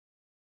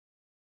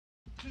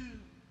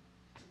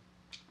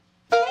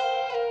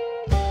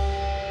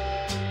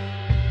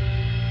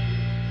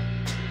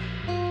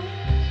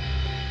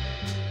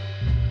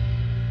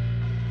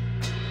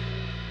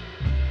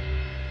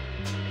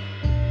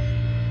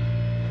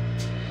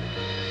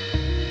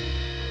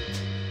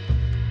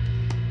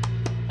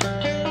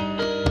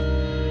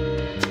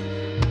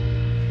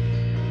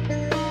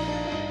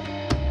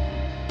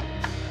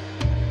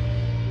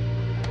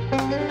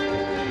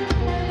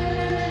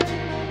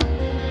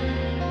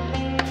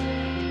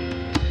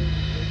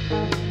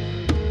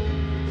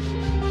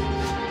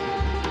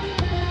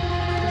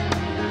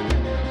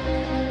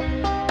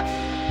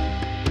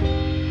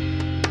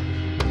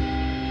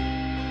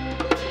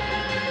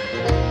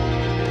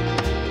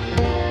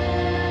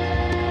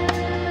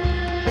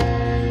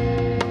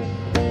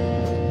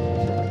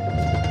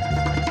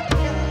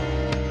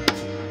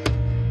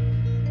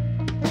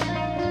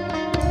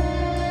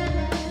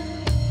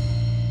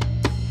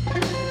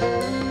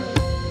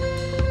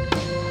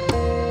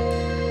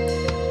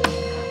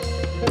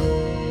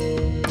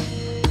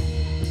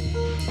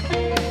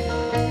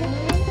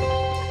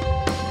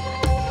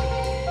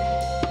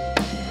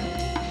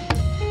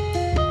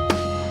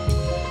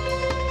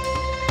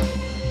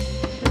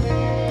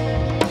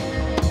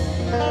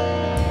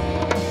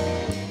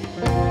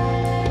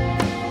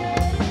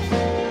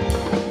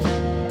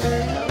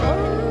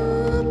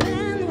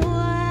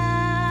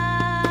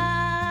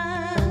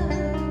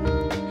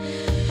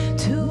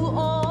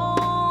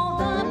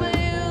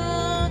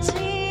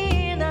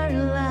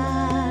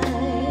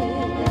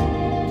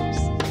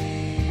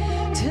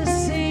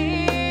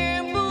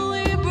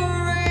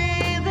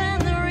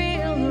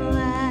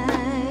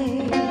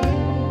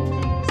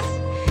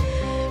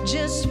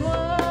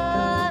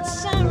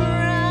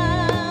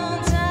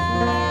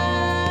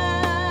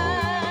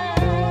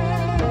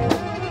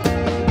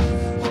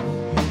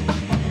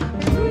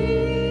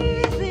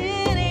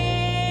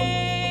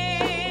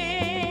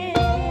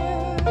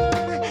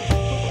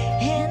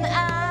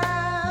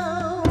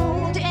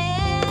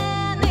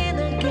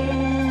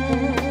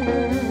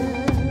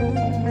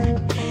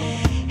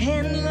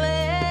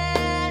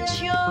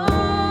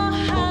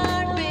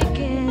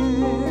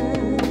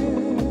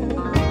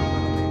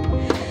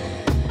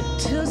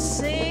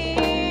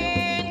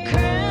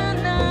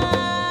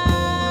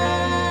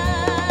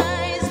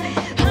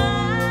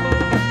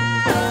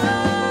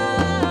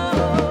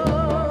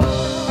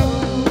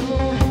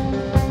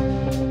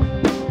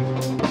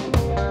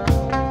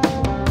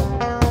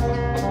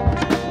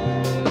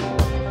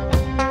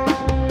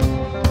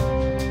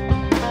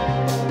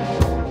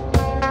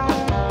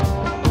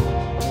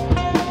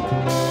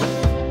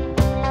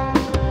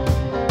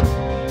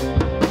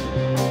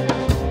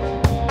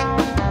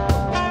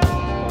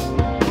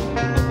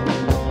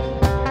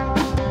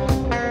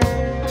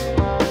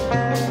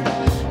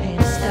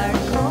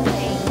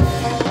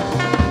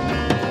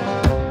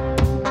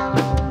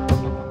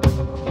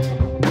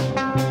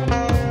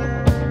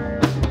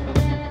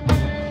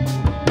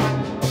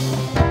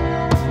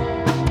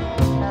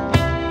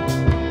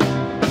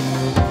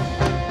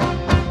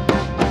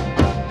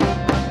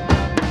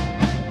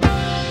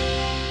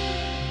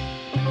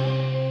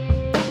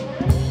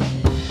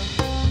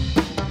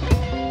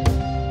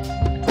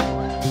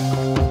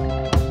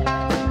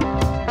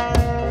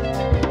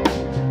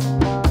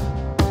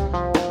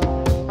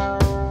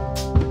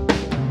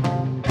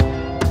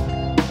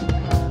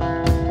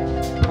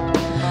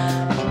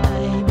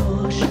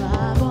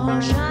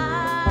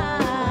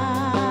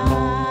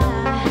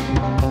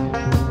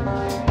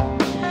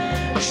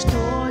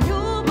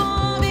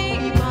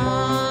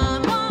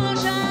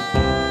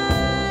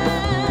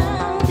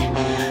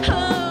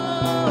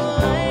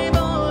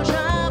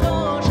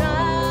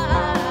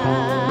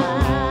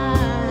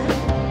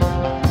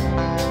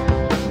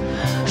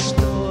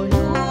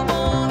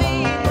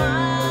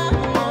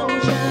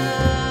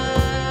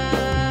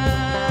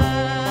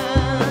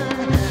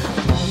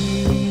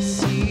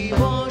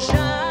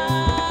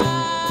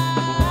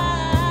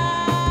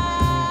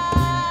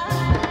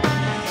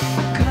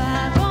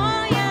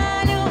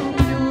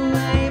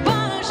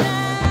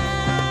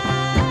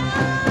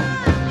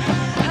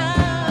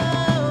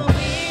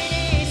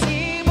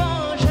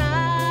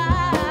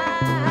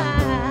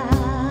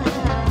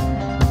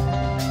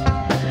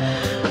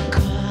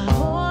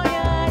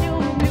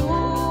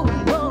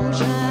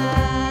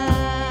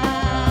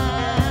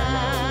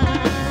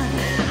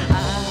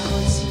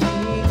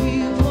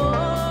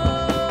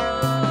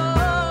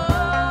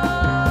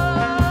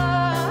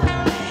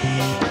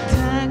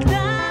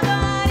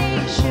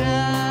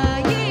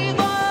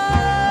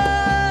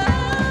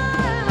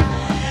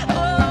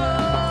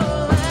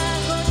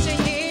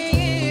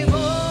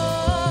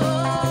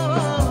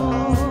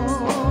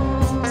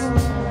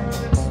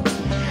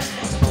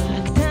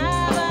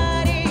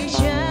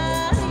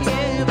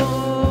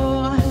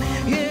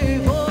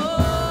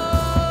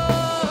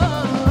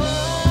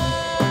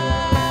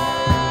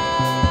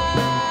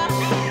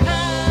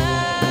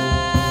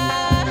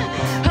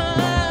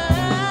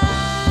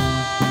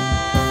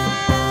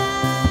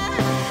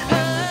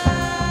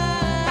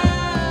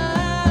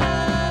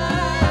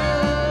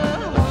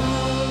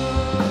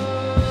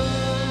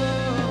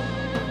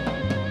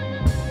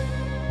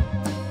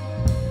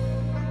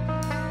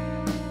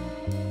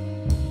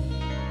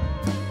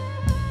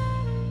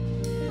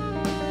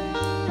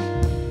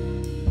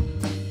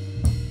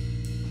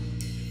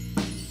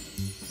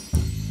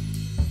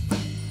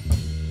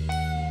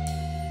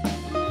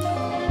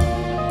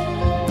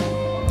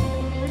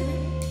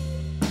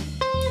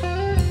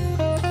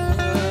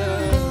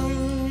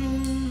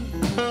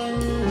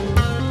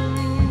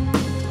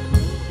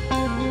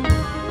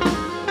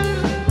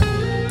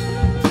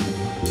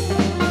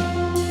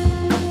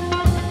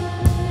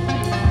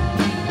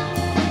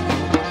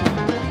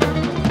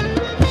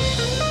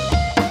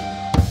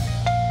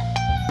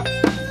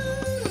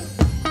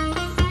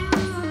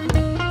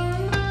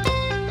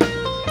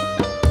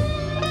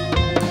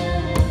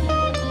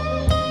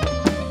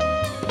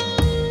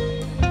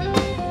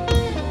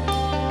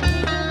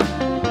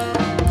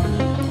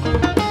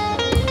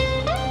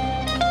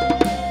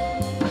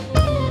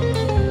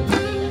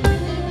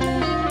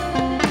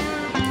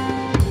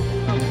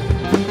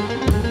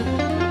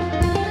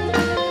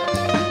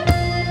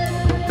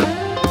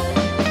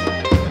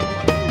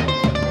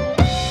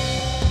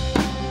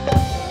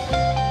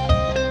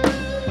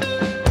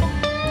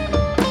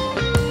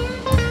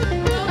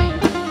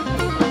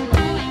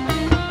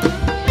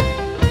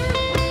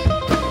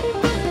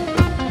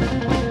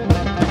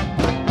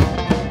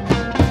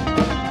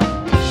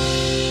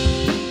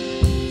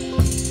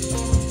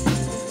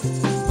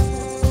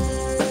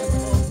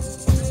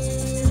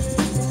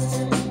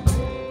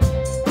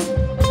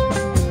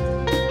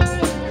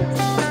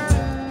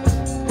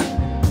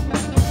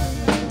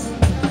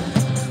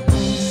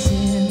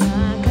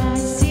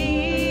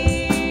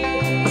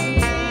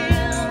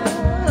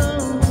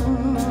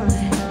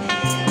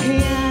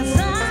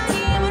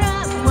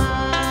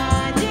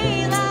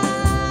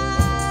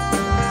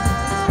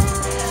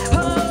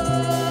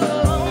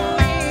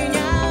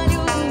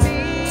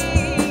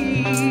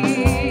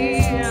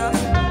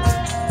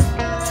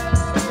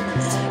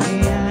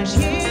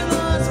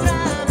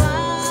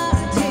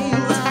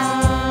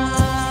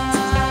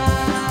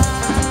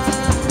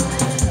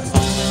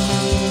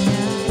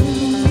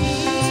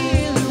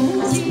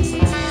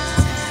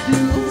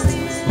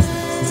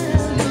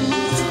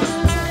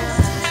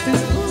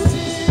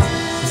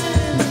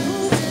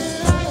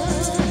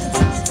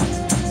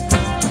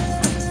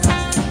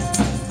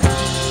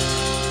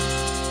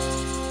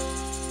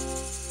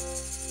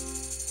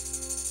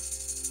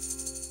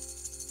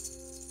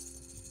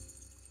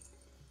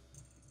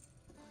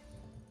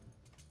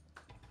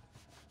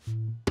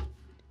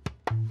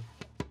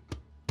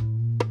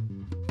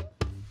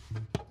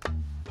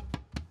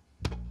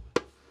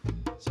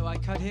So I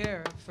cut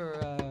hair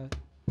for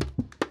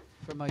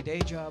my day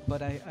job,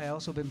 but I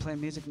also been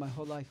playing music my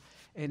whole life.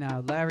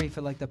 And Larry,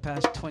 for like the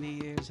past 20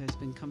 years, has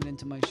been coming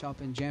into my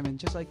shop and jamming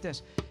just like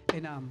this.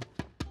 And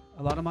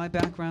a lot of my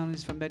background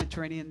is from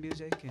Mediterranean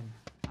music, and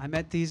I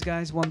met these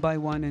guys one by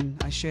one, and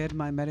I shared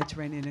my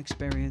Mediterranean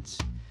experience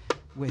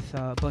with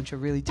a bunch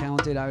of really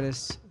talented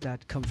artists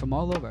that come from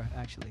all over,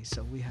 actually.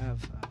 So we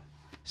have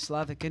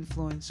Slavic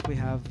influence, we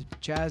have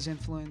jazz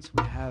influence,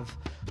 we have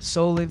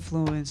soul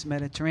influence,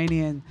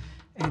 Mediterranean,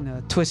 and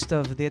a twist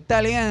of the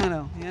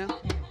Italiano, you know?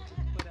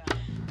 But,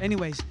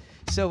 anyways,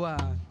 so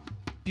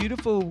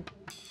Beautiful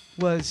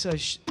was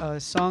a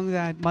song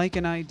that Mike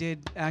and I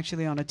did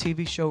actually on a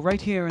TV show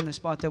right here in the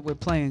spot that we're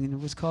playing, and it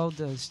was called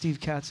the Steve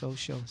Katzo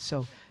Show.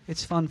 So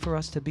it's fun for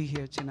us to be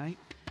here tonight.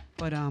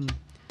 But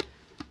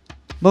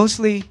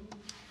mostly,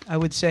 I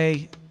would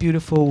say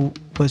Beautiful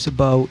was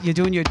about you're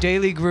doing your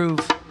daily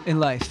groove in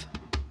life.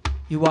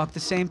 You walk the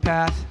same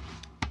path,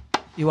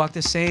 you walk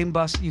the same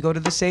bus, you go to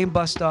the same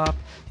bus stop,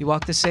 you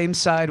walk the same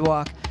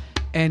sidewalk,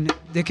 and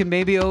there can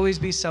maybe always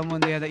be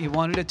someone there that you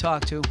wanted to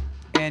talk to,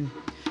 and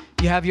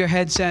you have your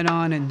headset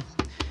on, and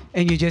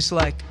you just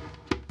like,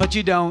 but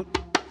you don't.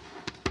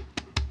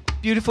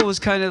 Beautiful was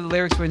kind of, the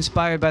lyrics were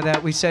inspired by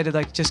that. We said it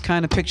like, just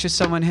kind of picture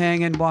someone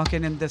hanging,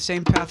 walking in the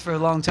same path for a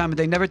long time, and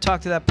they never talk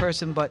to that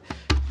person, but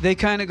they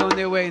kind of go in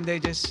their way, and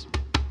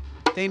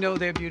they know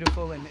they're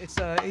beautiful, and it's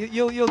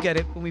you'll get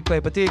it when we play.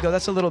 But there you go.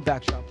 That's a little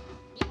backdrop.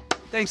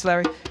 Thanks,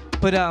 Larry.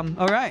 But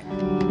all right.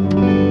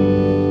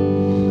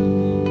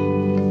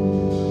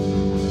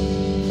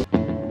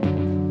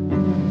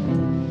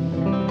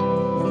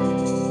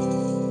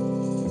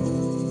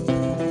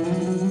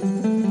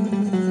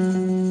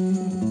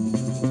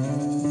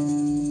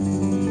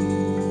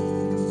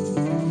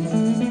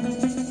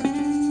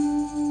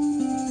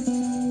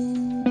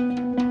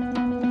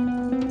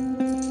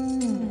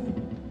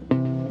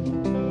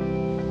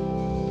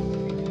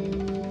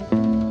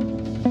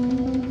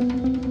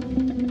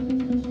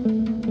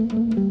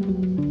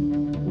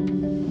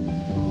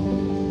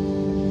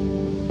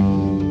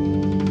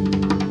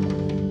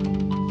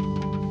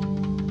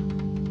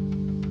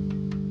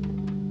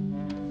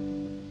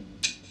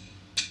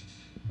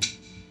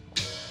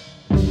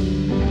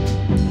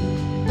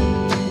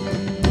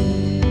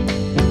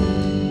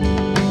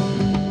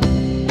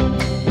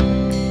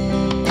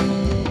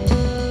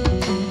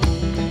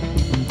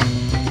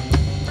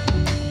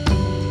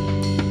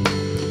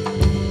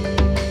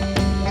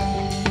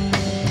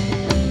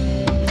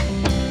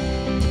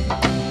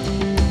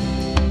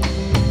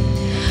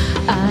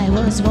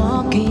 was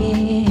walking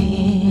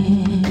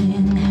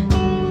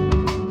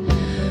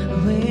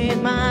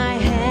with my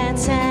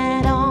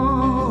headset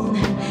on.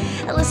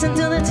 I listened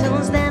to the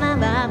tunes that I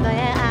loved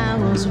where I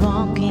was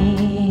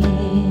walking.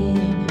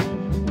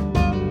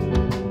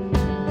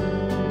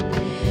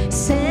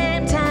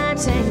 Same time,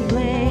 same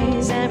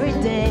place, every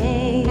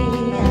day.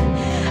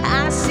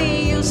 I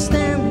see you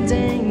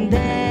standing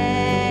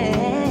there,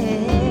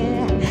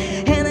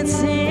 and it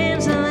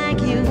seems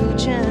like you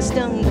just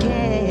don't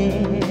care.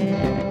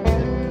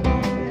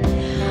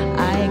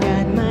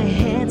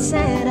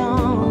 Set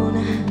on,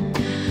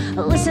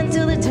 listen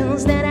to the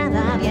tunes that I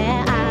love.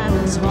 Yeah, I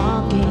was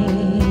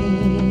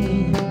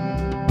walking.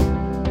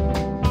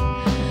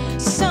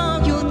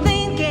 So you're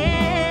thinking,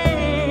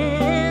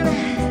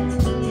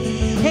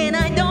 and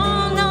I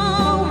don't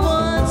know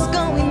what's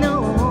going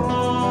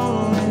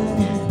on.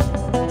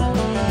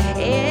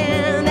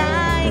 And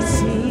I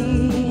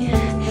see,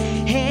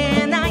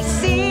 and I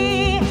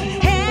see,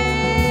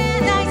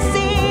 and I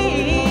see.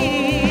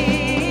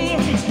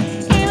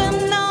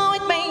 Even though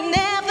it may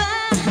never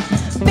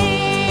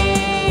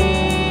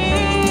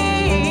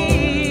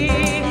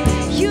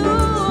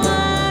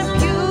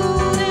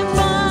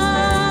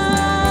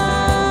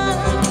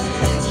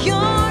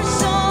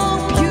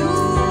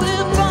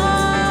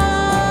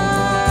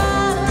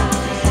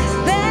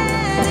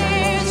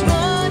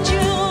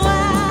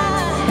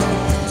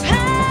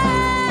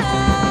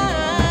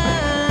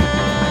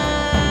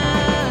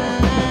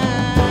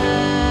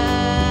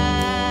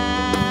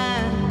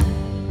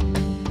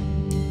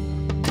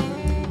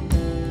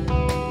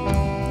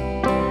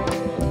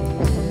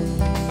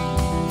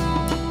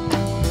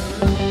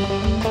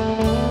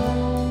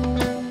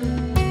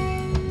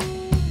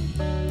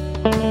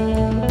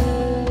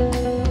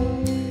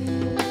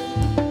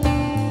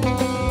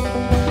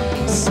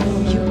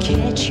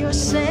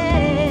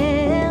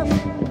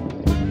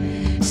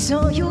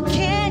so you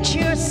catch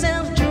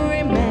yourself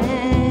dreaming.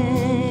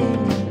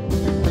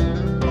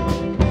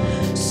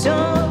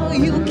 So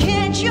you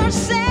catch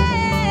yourself.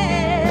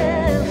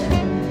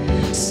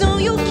 So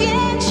you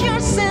catch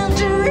yourself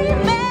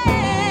dreaming.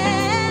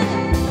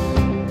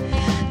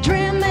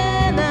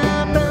 Dreaming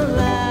up a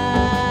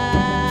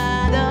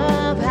lot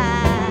of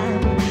how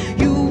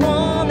you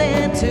want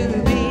it to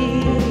be.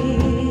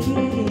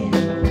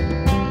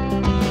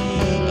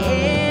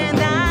 And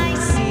I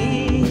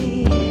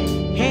see,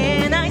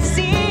 and I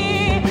see.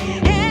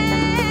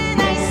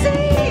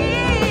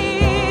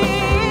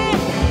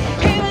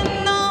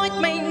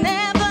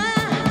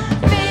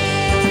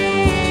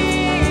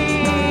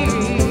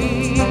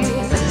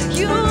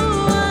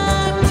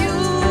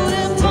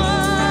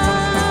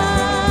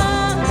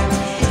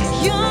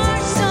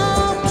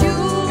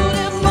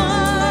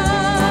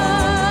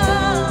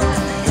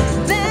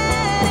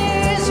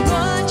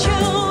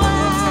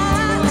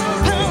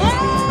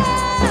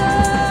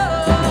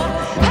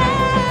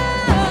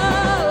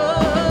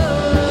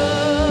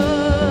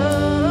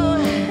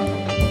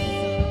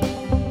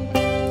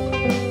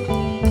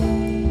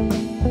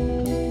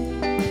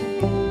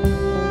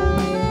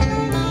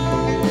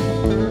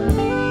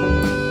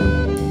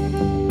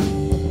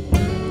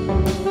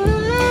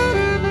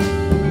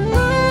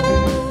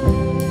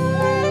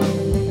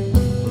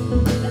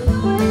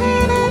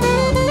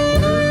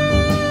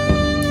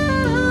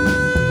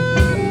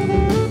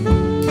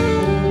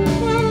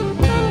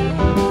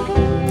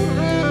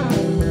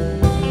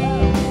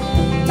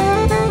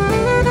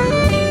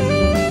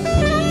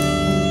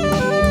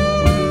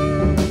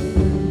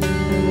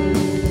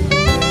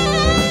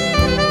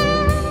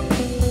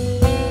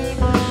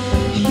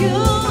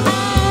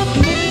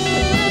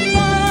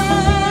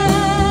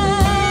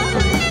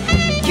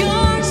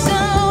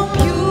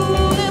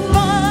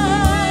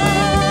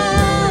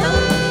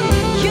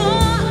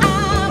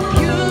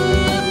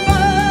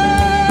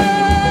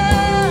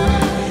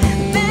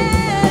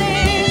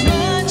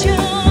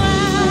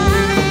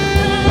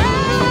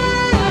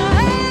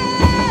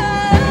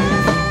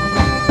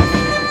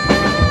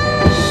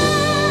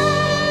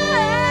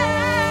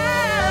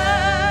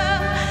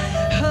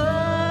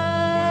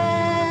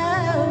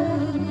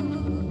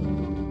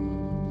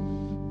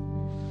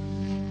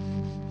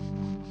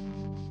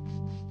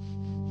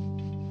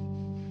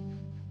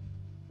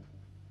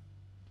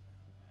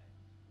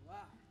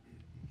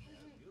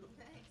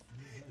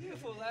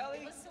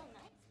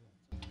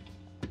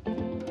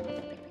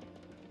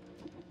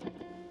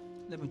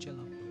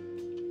 cello.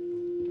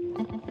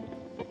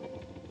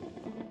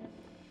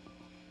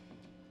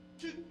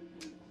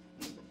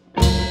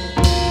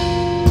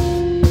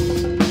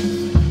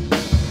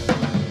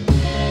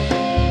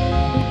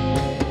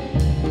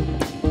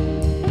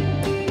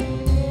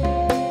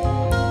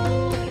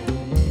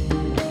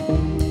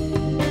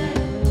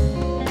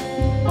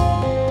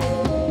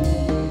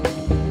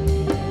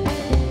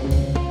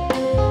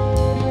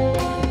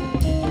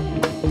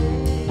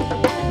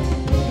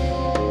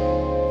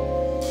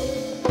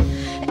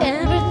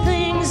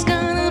 Everything's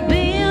gonna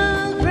be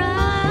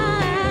alright.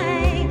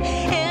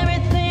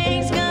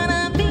 Everything's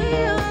gonna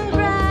be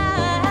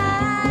alright.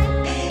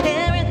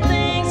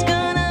 Everything's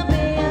gonna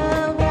be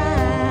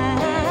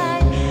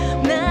alright.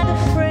 Not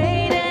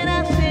afraid and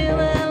I feel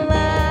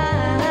alive.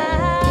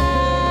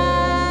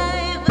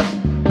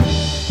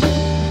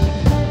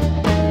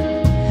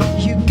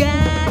 You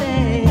got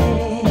it.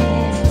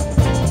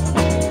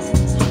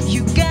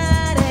 You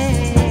got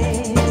it.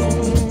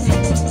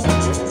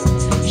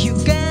 You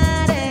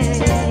got it.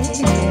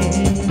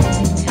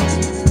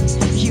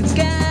 You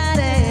got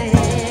it.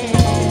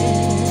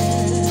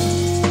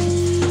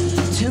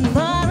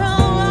 Tomorrow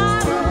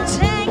I will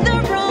take the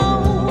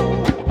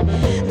road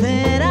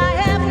that I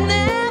have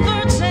never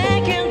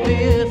taken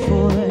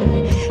before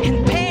and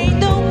paint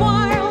the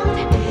world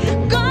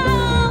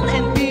gold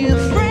and be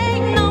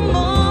afraid no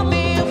more,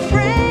 be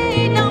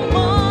afraid no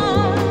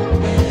more.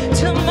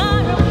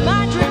 Tomorrow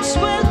my dreams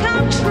will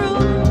come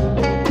true.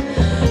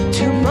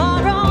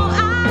 Tomorrow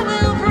I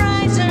will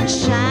rise and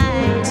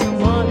shine.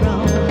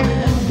 Tomorrow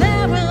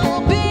there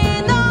will be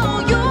no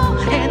you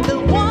and the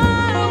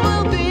world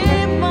will be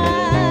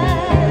mine.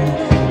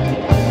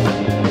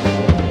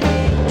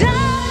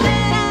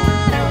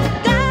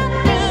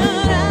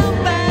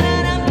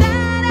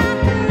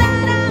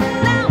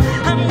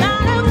 I'm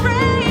not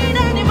afraid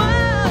anymore.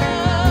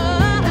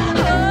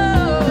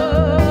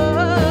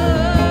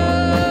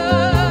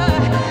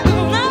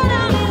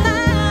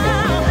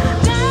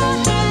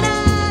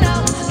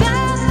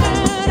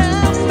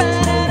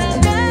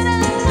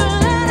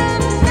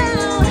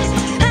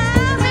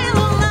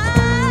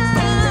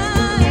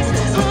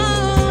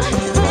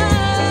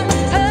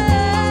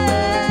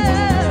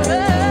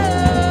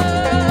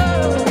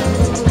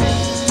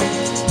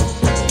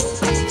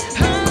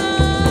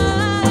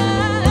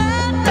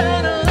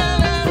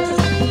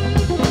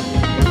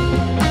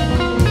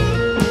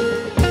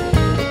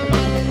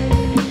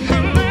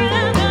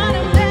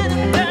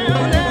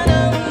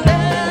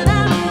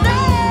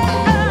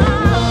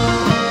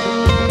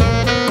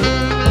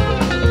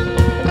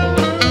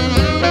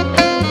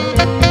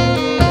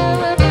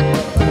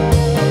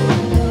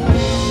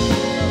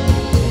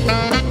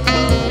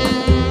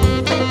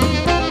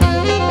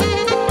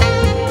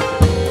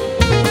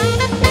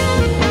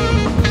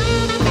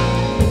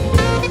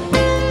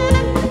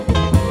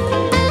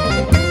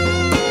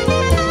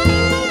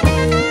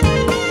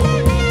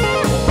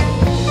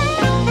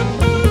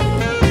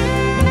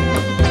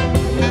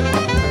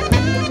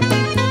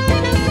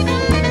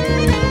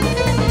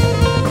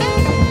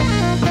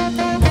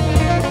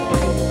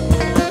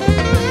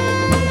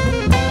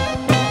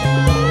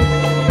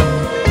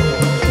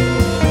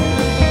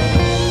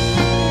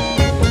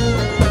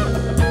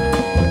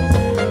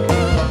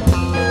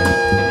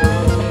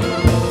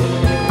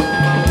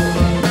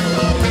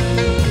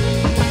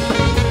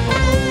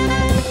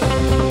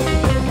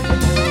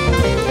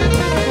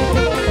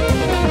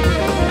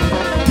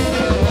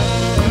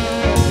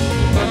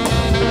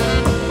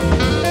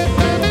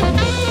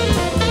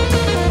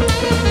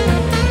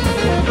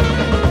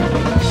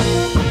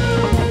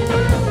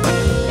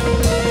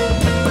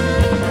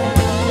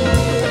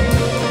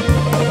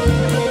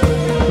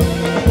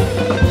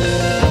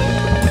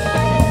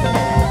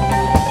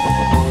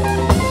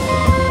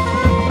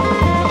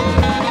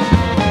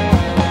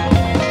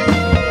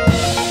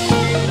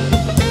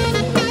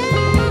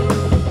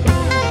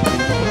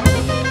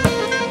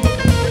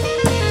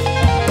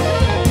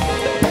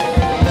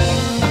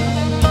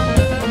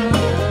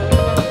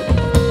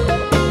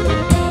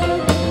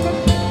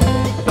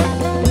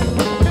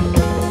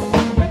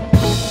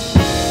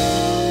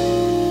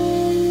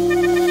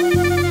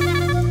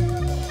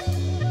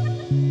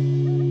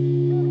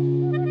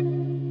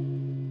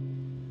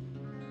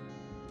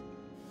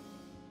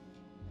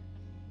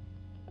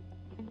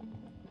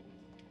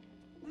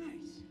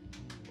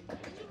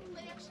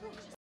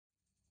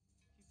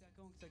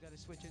 I gotta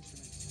switch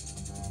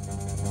instruments.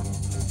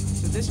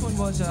 So this one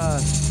was a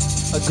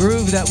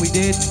groove that we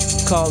did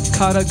called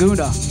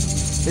Karaguna.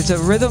 It's a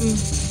rhythm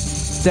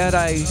that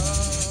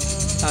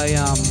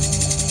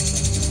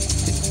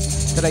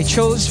I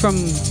chose from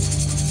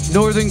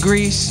northern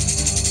Greece.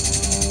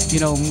 You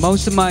know,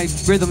 most of my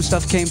rhythm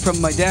stuff came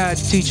from my dad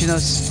teaching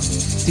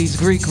us these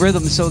Greek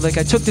rhythms. So like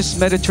I took this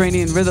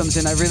Mediterranean rhythms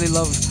and I really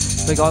love,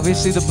 like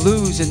obviously the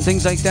blues and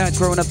things like that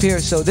growing up here.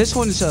 So this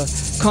one's a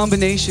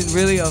combination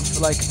really of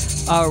like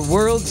our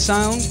world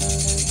sound,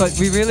 but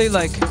we really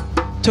like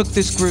took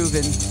this groove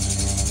and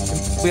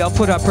we all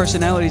put our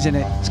personalities in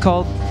it. It's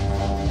called,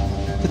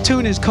 the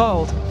tune is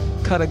called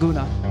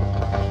Karaguna.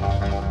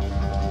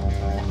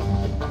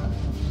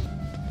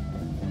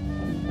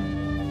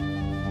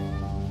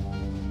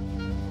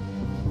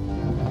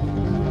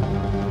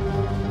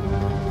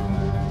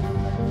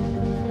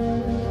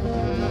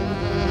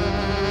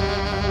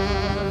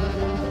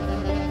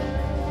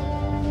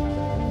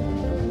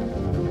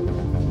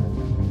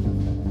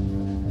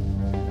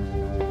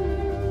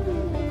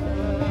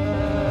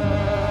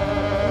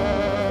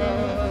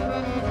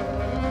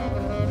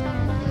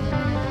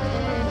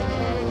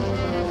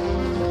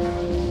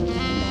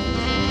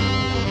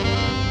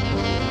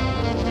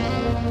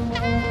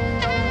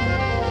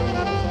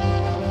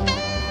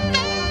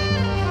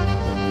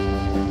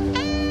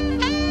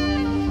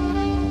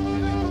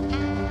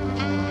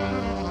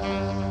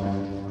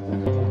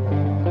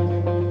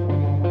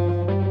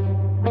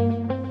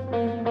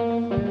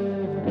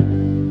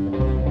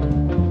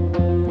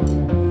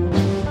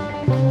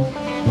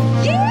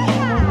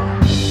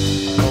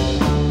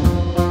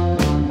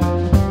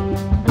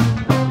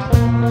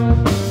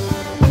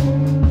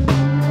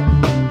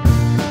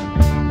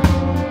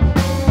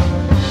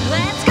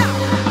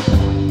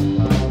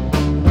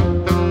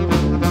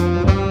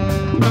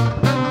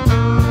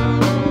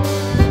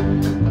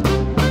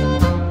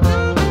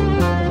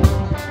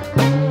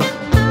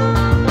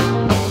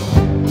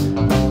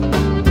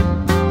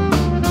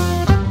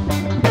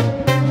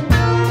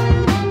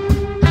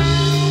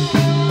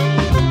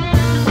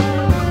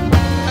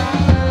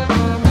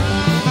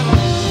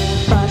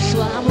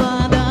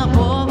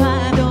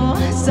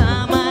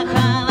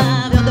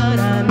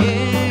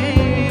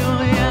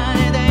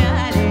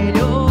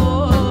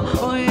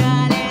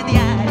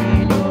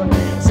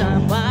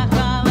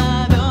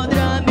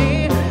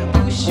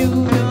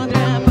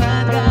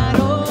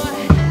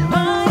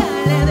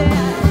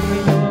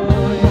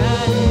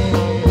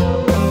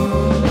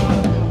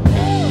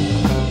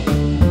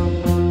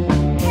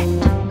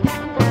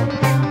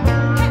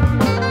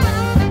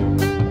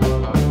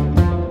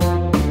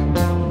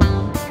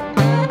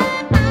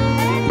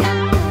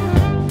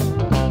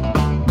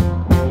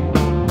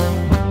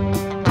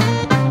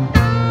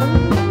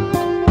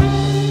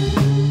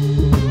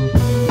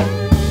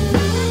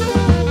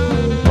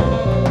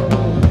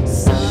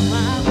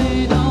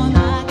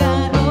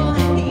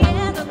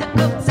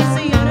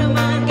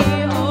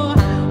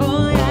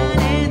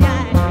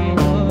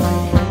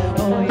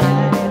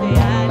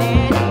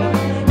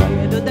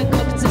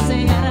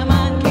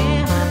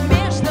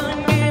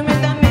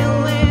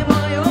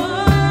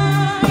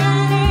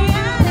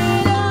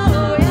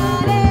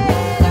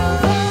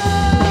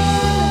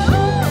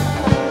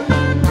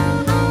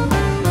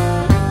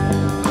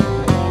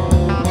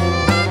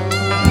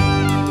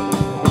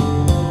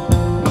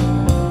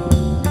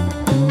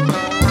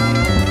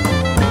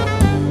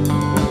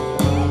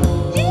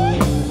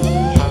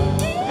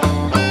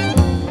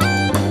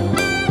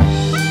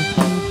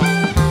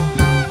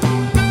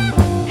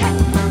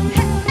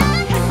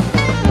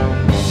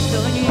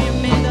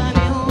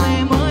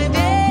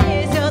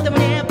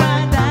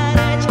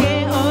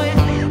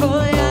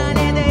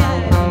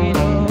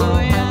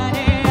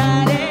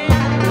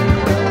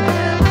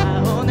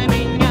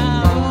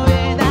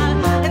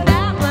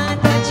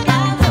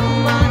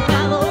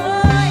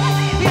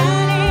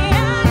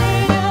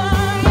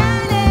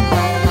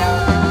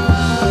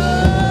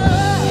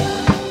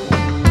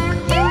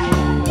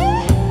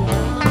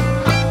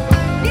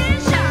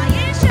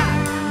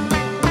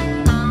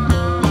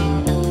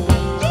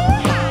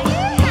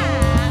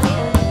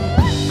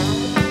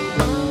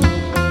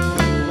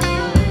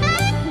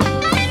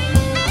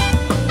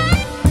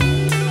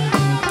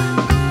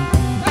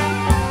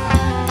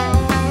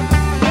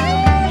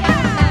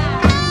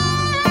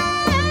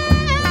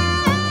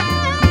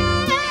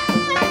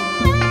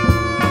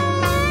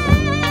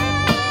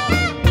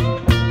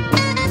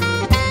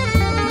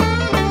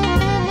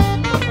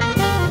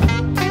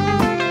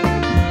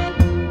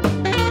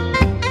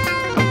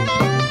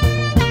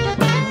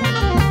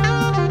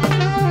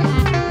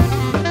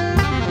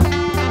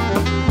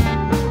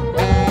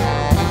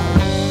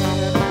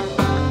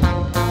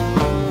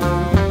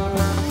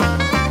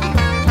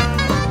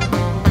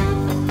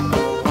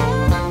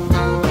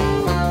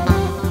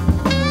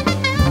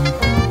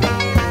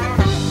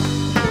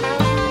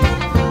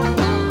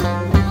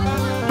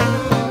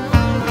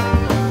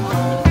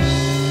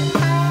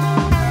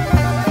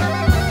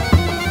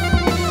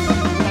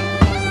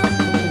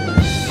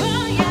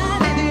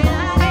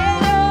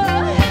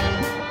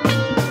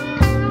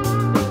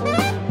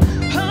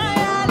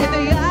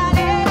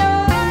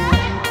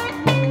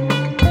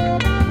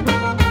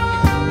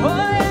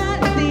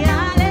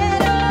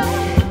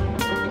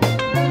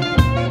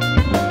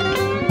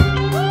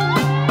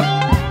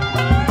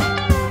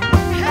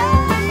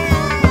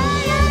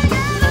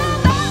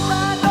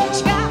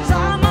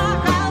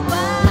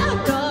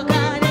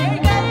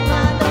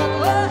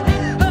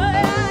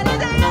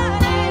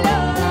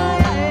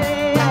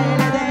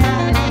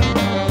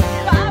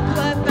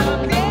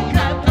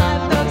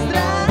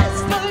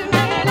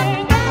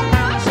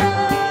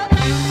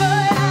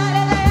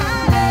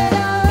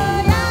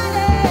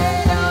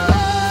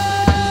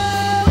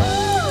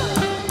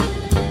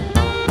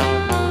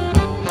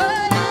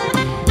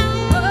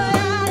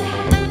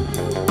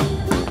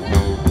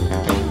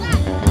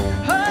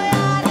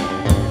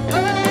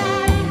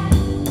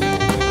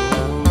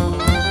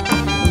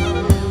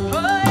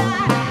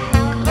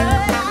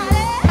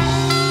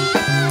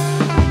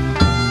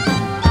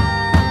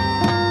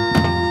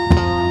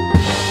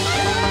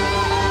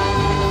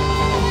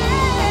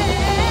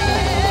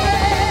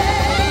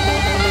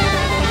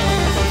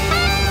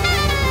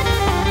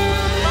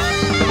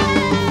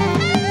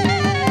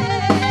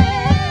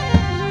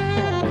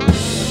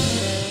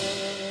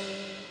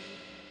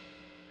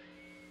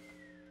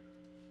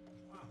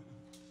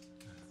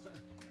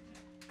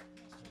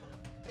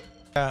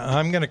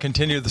 I'm going to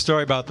continue the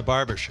story about the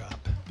barber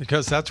shop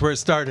because that's where it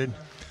started.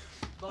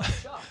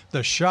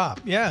 The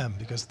shop, yeah,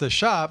 because the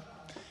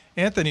shop,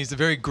 Anthony's a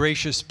very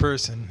gracious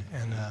person,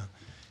 and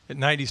at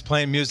night he's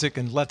playing music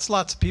and lets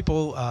lots of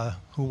people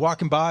who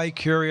walking by,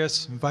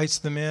 curious, invites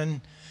them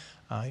in.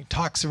 He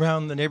talks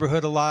around the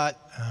neighborhood a lot.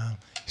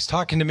 He's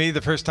talking to me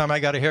the first time I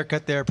got a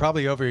haircut there,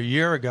 probably over a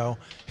year ago,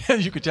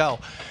 as you could tell.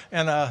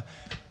 And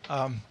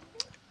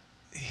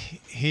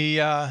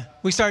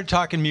we started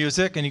talking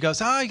music, and he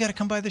goes, "Oh, you got to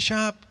come by the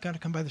shop. Got to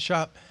come by the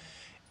shop."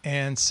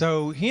 And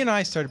so he and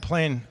I started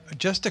playing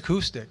just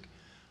acoustic,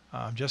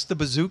 just the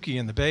bouzouki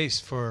and the bass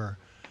for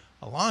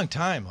a long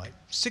time, like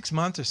 6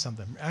 months or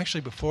something.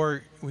 Actually,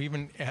 before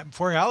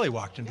Allie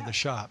walked into the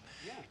shop,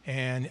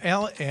 and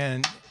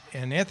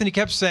Anthony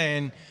kept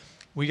saying,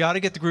 "We got to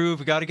get the groove.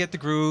 We got to get the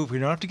groove. We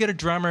don't have to get a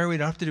drummer. We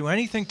don't have to do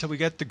anything till we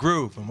get the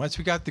groove. And once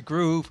we got the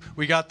groove,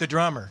 we got the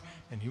drummer."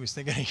 And he was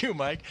thinking of you,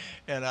 Mike.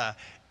 But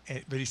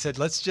he said,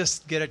 "Let's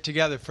just get it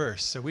together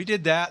first." So we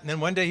did that. And then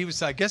one day he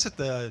was, I guess, at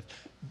the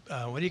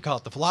what do you call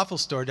it, the falafel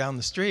store down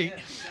the street,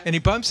 and he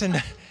bumps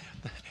into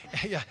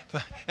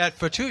at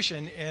Fatouche,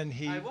 and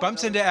he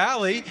bumps into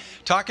Allie,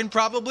 talking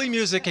probably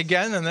music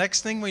again. And the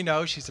next thing we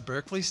know, she's a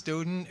Berkeley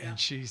student, and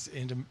she's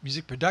into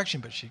music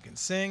production, but she can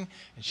sing,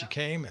 and she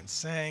came and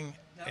sang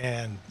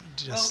and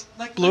just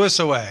blew us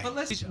away.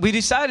 We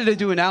decided to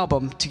do an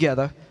album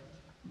together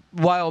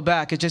a while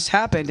back. It just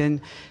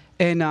happened,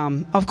 and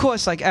of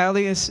course, like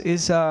Allie is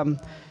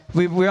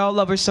we all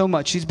love her so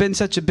much. She's been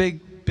such a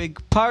big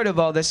part of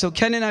all this. So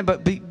Ken and I,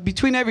 but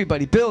between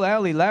everybody, Bill,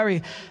 Allie,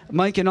 Larry,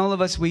 Mike, and all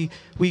of us, we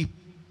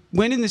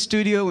went in the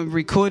studio and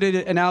recorded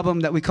an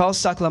album that we call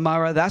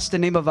Saklamara. That's the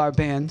name of our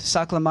band,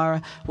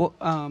 Saklamara. Well,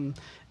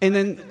 and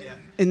then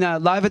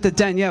live at the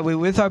Den, yeah, we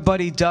were with our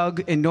buddy Doug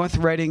in North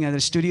Reading at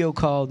a studio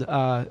called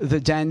the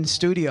Den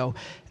Studio.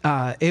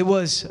 It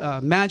was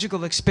a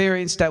magical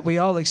experience that we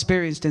all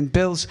experienced, and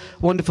Bill's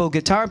wonderful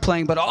guitar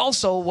playing, but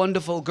also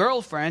wonderful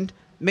girlfriend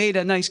made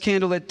a nice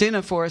candlelit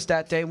dinner for us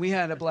that day, and we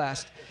had a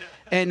blast.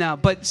 And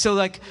but so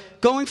like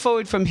going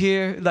forward from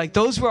here, like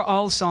those were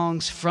all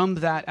songs from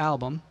that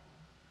album.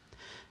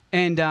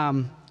 And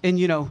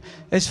you know,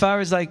 as far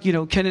as like, you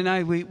know, Ken and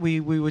I, we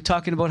were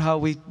talking about how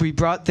we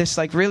brought this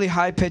like really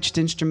high-pitched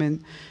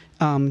instrument.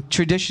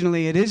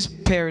 Traditionally, it is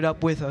paired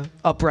up with a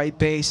upright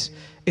bass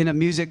in a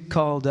music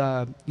called,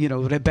 you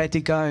know,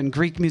 rebetika, and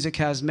Greek music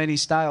has many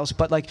styles.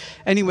 But like,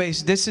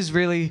 anyways, this is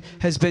really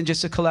has been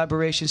just a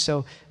collaboration.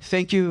 So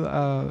thank you,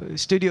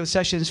 Studio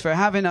Sessions, for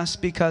having us,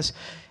 because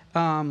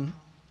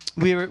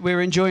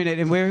we're enjoying it,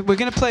 and we're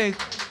gonna play.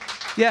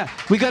 Yeah,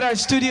 we got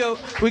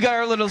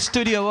our little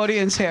studio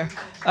audience here.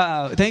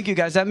 Thank you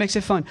guys, that makes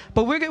it fun.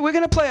 But we're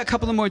gonna play a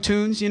couple of more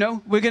tunes, you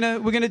know. We're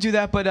gonna do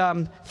that. But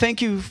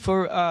thank you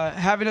for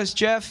having us,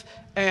 Jeff,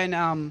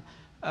 and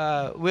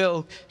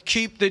we'll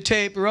keep the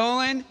tape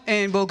rolling,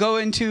 and we'll go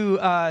into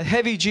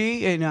Heavy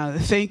G.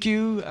 And thank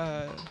you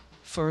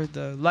for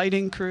the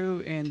lighting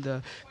crew and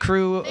the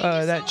crew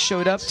that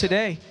showed up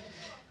today.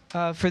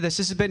 For this.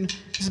 This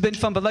has been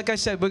fun. But like I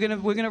said, we're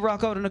gonna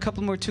rock out on a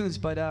couple more tunes.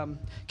 But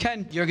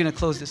Ken, you're gonna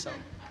close this out.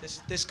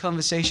 This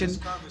conversation.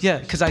 Yeah,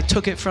 because I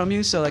took it from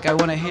you, so like I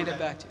want to hand it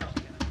back to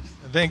you.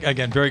 I think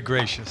again, very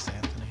gracious,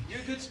 Anthony.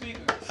 You're a good speaker.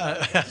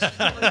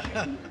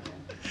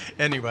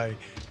 Anyway,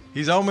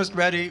 he's almost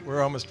ready.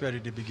 We're almost ready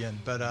to begin.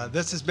 But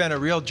this has been a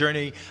real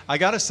journey. I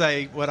gotta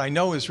say, what I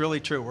know is really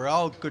true. We're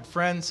all good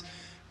friends.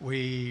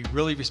 We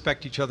really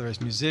respect each other as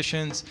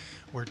musicians.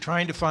 We're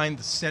trying to find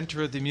the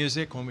center of the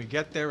music. When we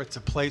get there, it's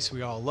a place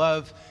we all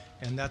love,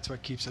 and that's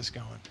what keeps us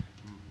going.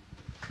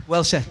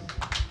 Well said.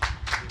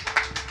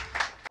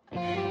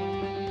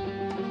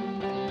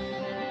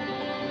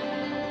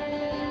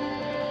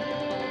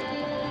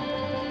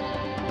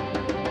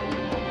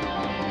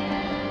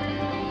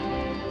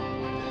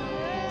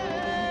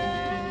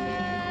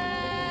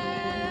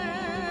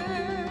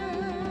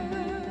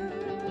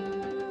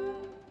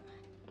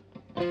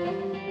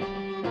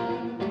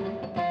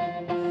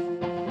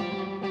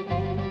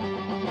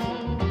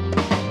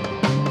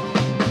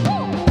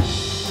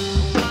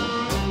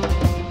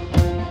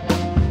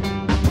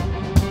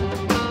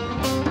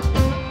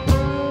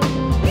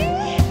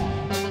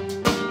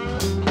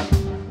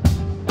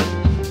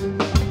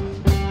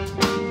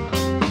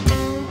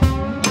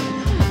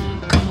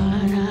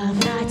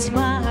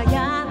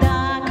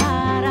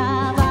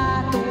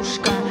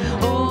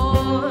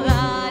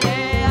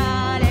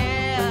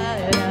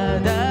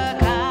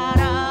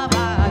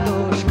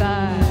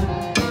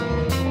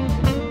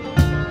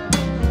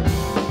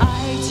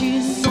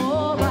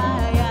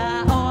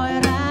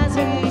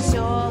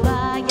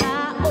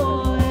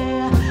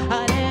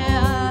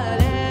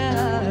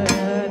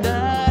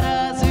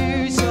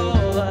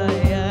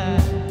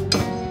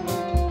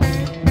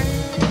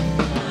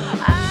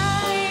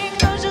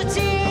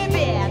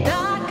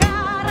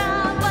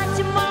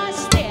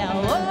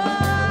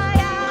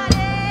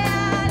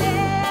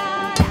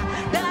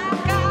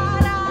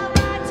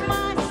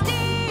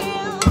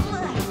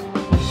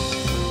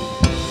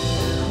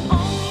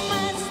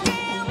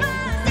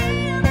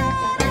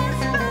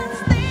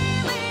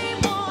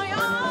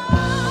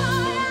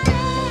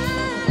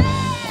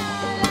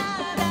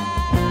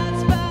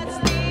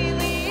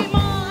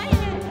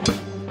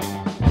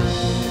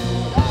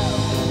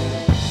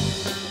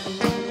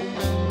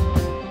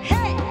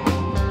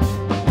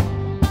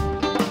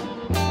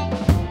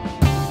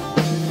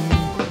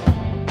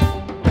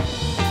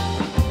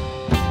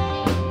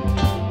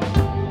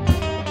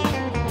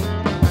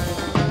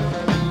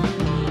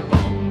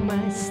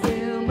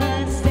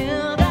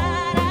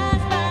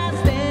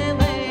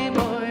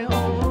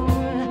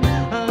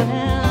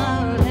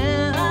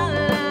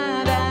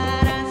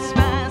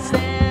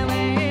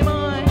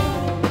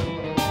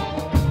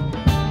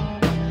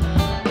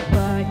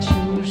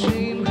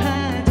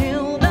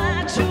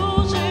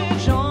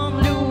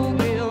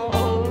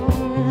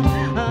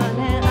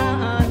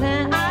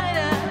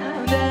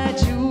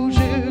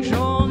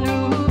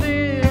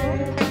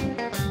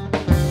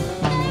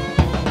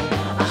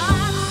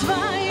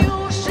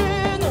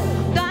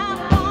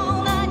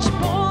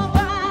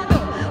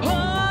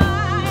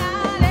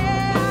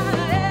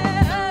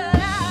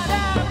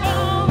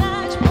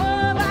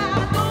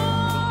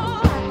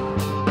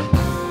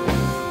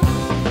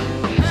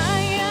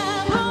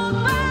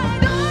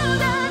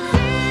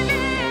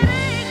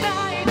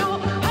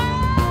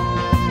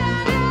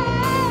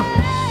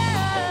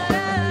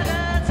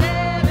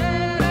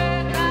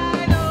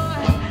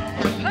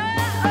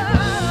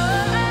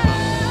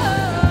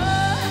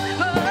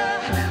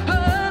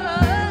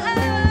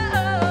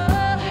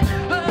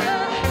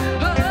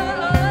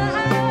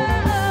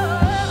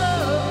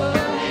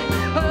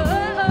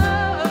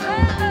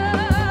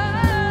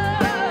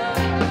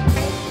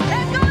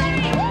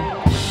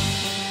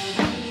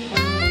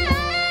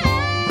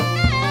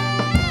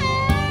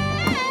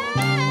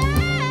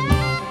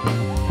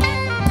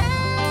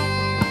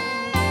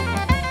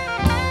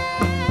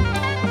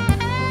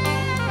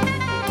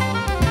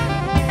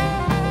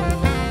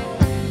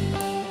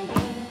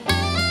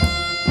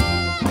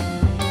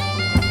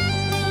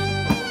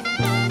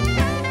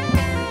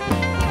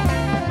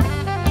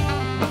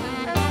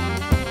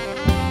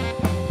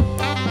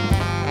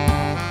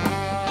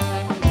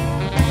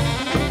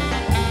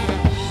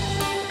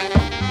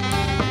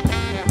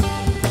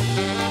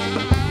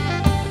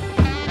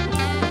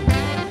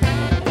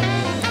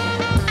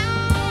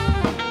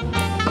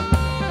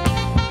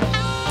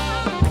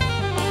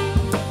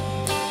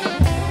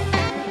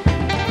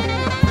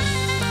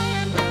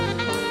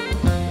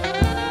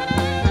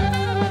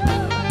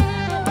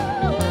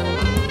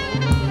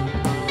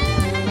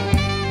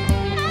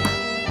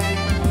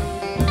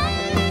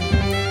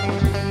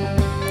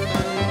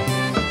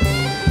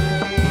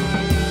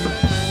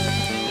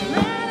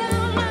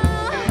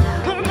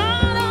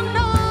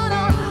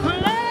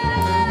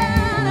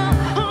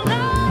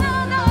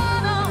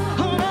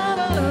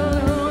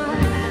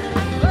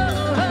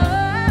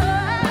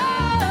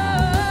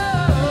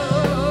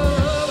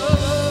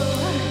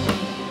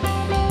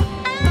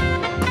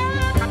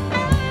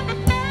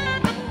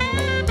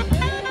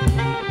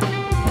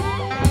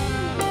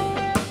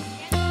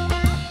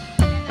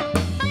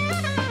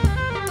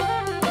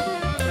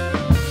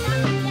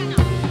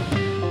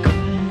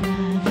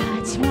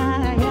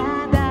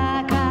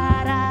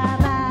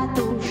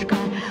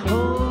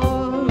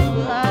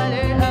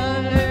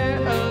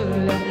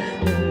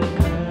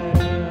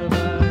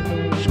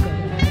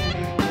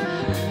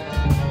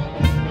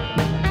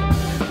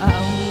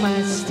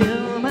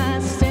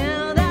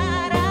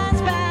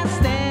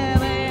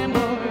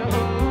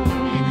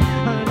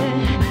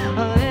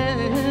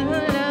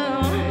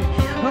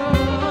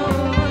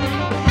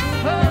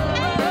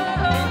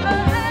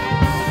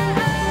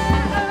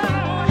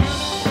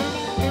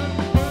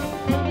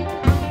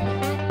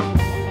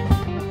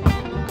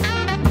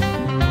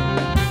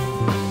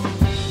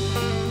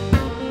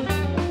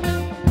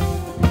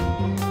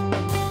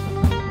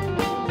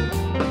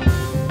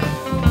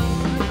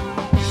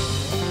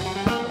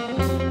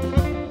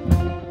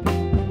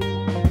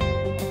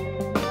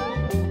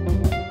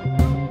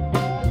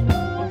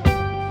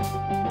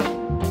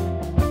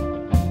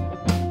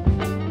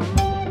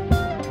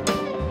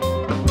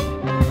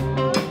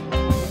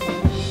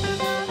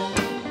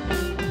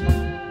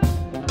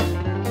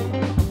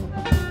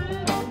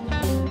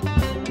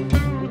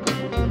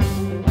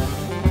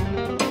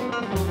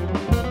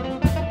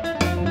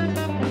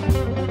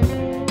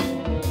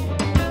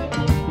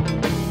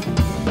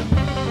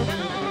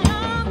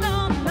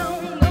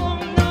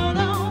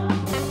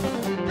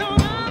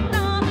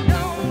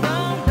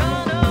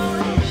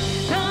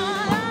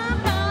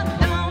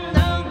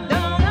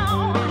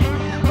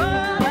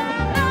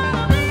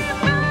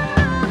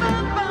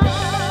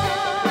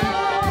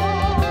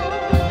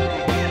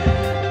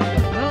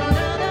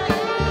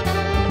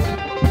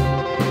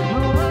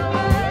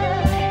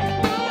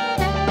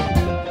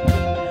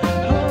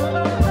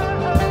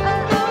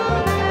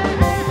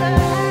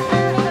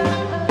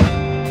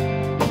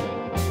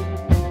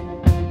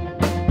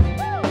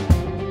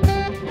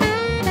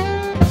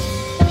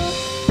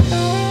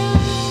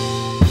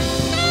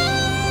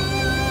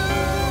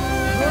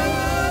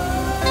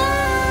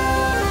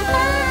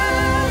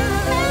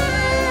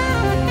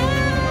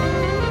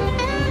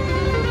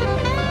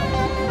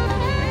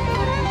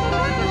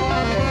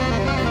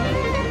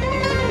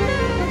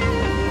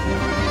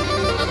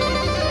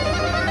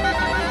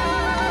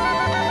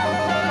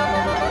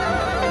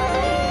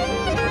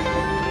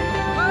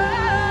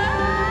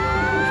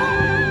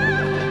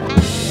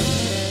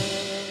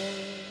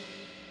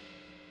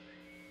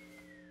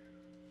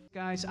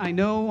 guys. I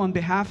know on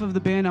behalf of the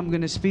band I'm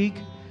going to speak.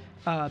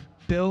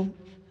 Bill,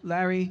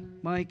 Larry,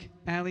 Mike,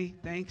 Allie,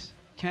 thanks.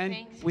 Ken,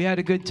 Thanks. we had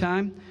a good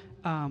time.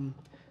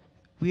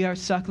 We are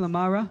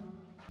Saklamara.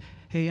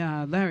 Hey,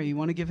 Larry, you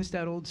want to give us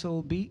that old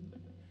soul beat?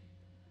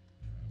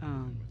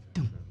 Dum,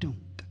 dum,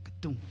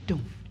 dum,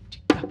 dum,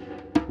 chicka.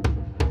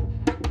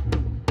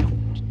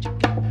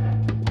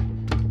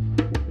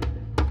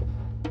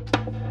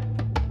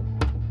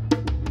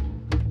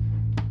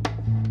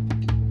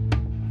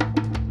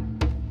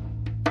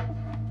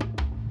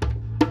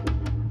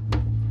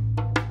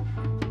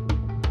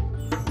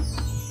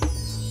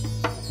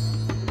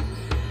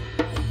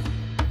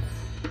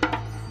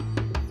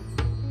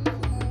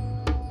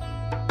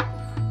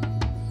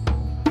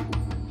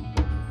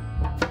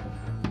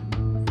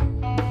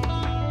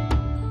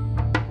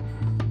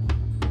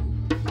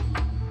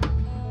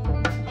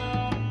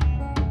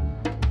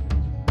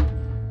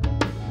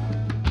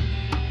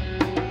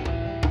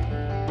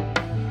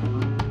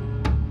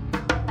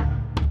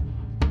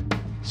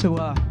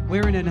 So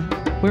we're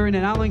in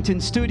an Arlington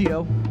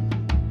studio.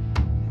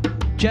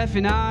 Jeff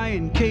and I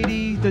and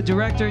Katie, the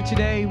director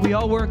today, we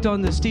all worked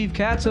on the Steve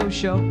Katzo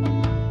show.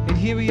 And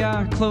here we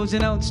are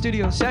closing out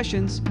studio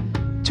sessions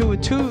to a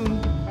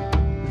tune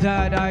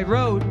that I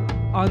wrote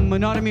on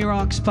Monotony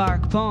Rocks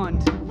Park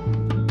Pond.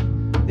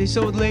 This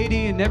old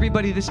lady and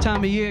everybody this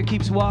time of year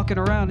keeps walking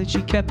around, and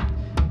she kept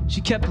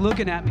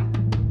looking at me.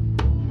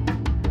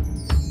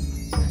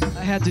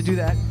 I had to do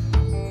that.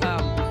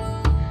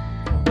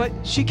 But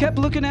she kept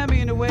looking at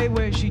me in a way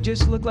where she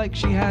just looked like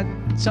she had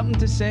something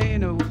to say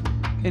in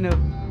a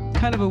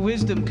kind of a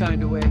wisdom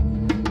kind of way.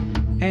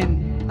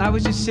 And I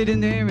was just sitting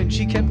there, and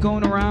she kept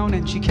going around,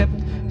 and she kept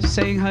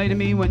saying hi to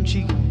me when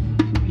she,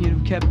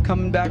 kept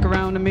coming back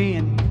around to me.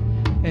 And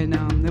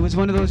it was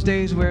one of those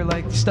days where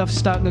like stuff's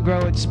starting to grow.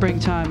 It's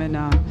springtime,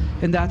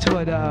 and that's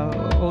what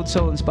Old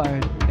Soul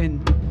inspired.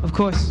 And of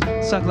course,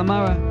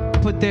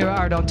 Saklamara put their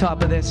art on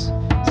top of this.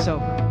 So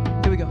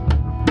here we go.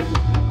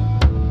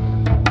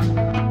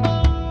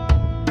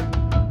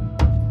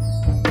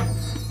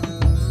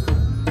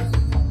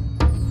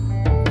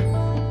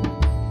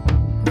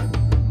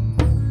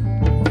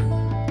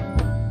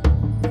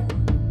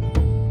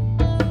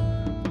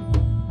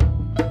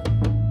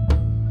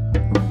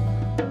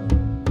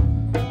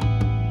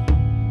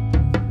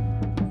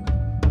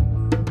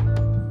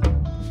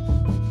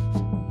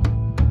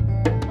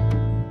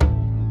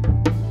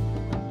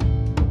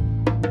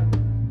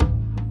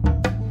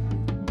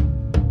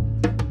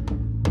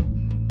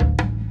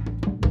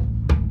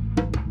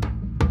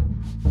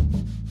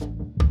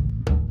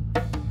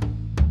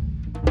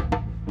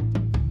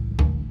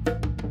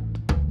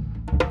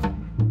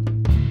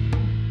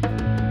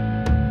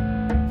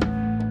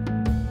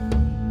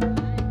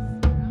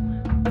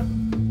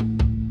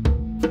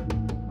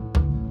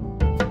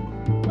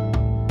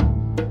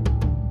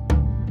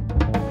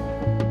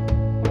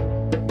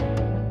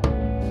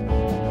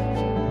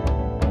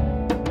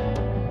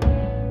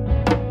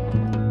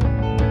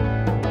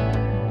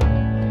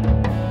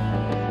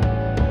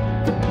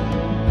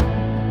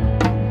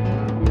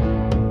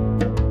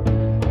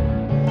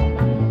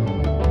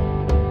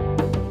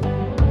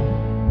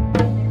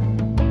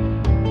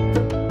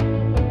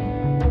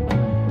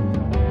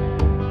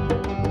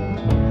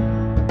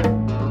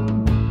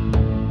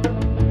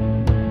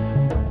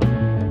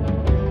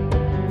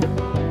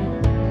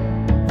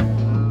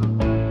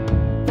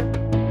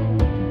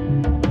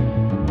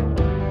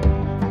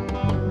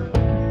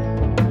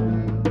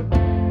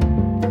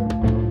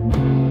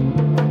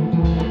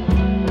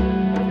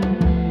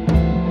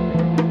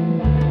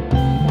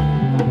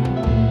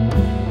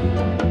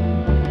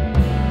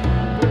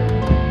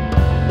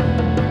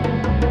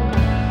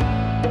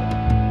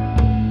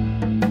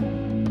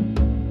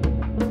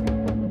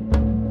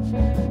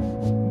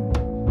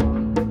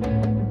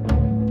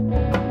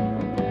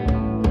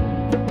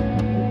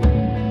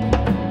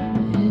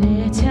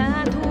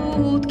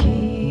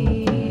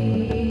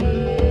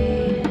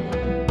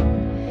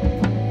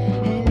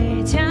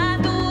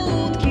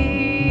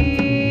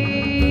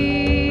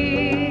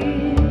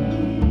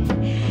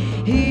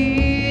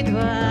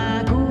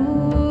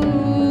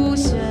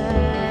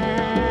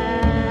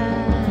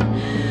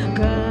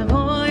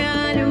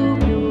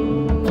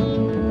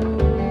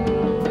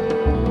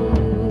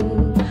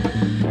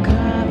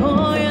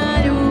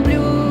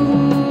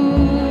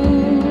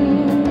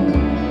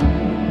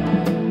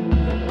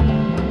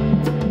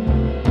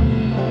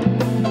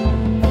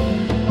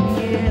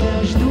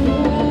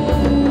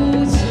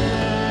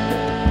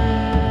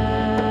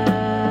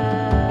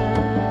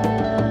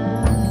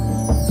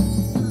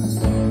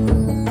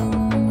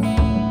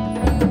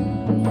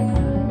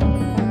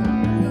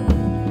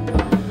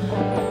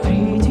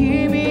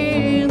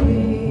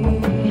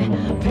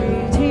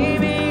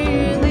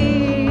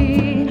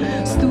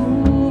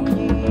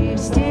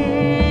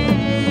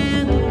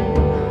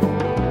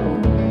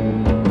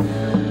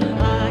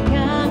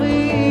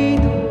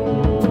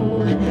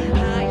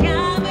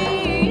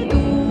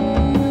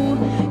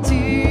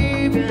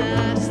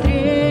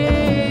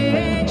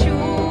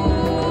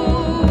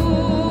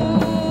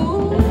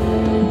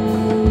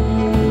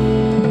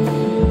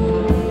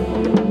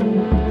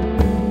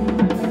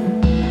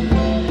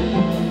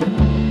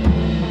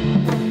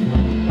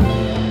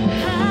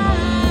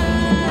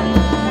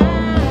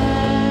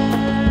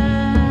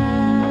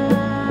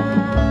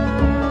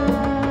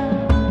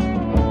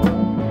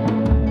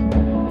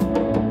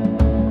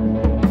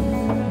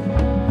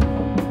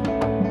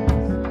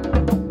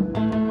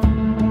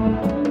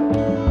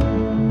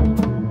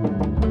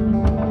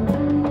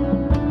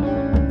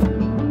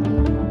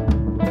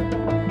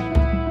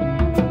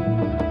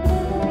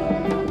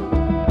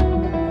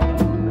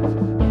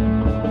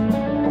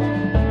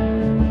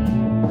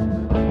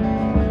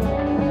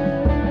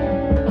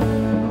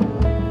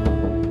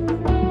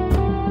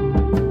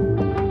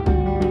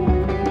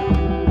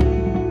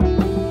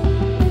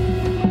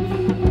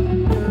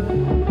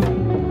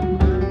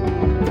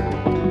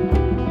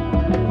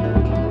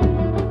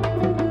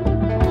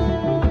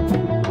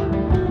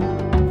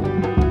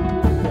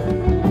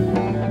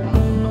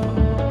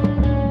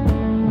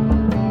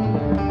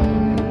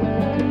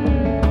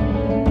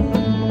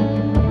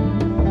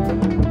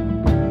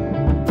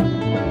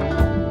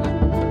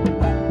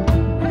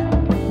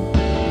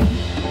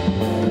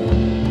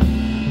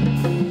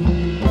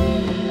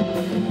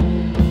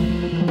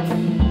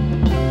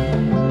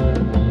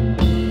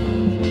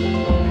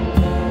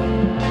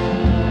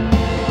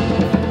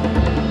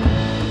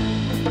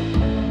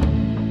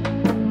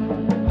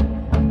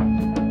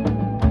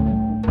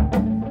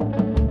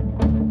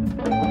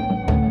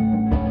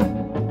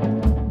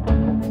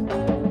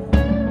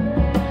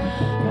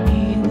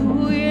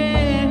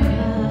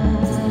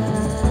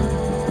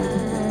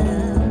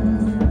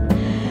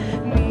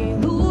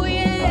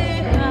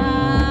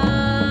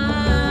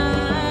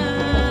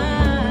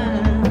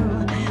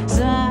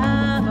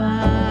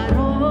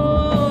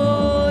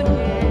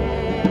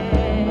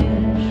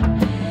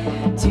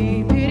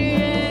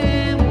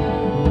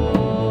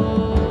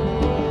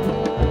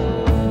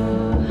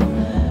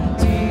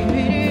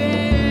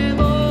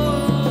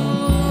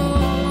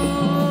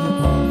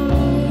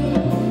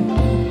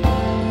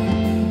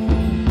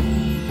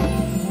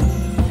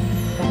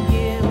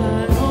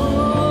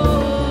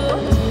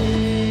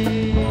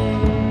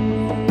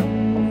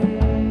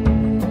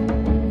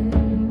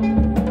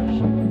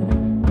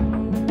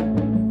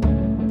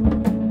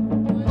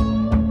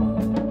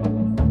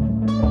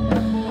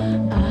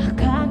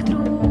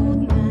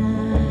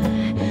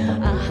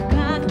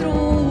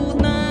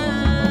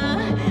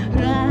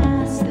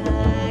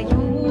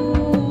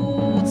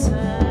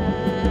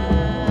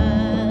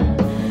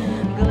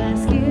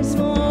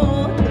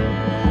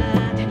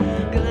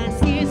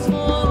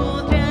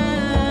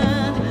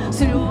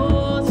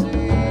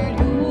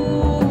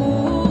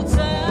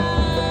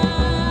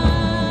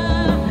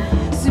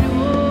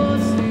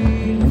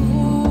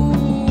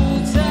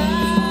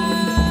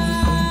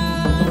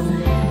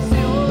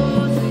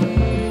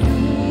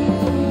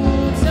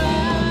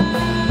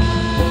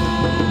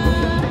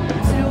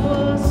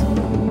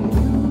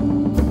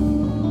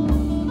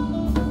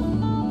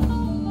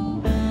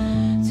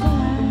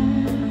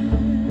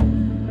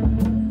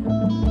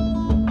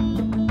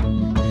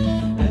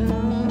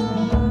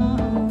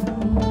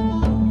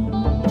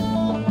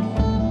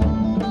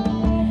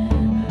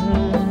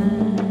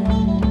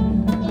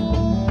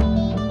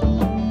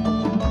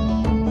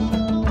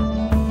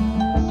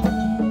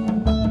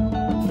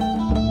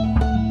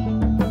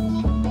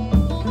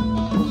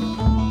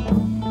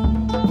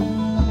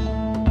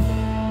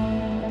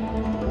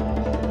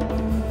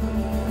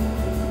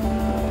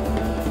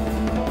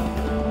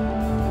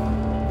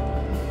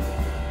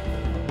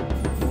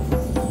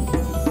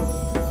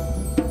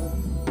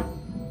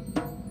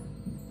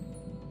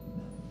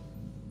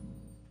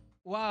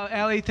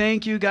 everybody.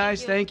 Thank you,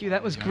 guys. Thank you.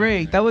 That was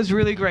great. That was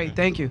really great.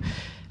 Thank you.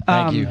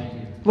 Thank you.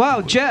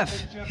 Wow,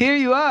 Jeff, here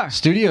you are.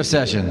 Studio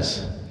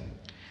sessions.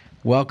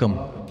 Welcome.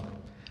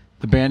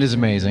 The band is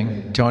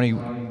amazing. Tony,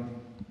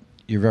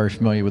 you're very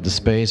familiar with the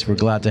space. We're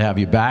glad to have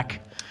you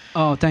back.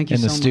 Oh, thank you in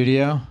so the much.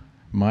 studio.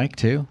 Mike,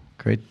 too.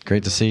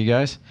 Great to see you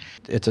guys.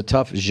 It's a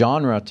tough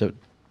genre to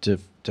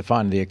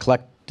find. The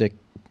eclectic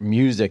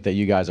music that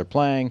you guys are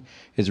playing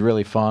is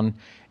really fun.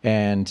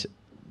 And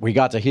we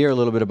got to hear a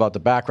little bit about the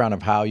background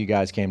of how you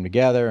guys came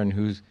together and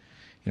who's,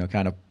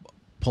 kind of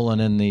pulling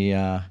in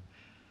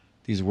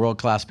these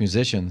world-class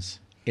musicians.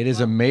 It is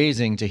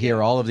amazing to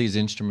hear all of these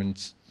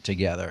instruments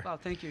together. Oh,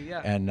 thank you.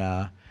 Yeah.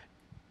 And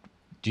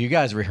do you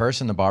guys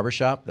rehearse in the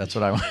barbershop? That's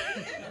what I want.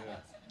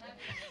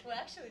 We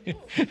actually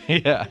do.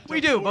 Yeah.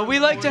 We do, but we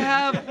like to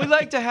have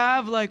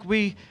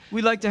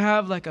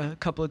like a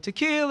couple of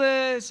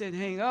tequilas and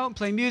hang out and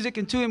play music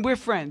and we're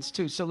friends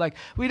too. So like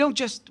we don't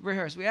just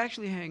rehearse, we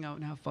actually hang out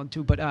and have fun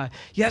too. But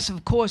yes,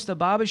 of course, the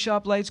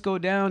barbershop lights go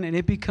down and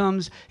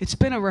it's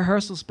been a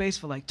rehearsal space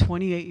for like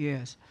 28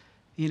 years.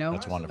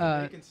 That's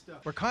wonderful.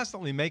 We're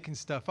constantly making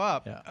stuff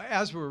up Yeah.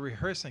 as we're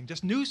rehearsing,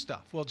 just new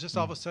stuff. We'll just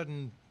all of a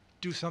sudden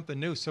do something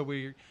new. So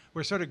we're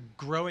sort of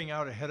growing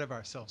out ahead of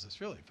ourselves. It's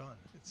really fun.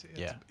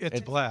 It's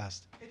a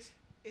blast.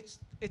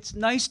 It's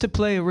nice to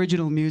play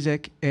original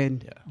music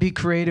and be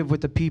creative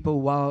with the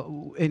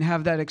people and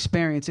have that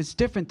experience. It's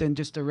different than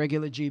just a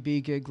regular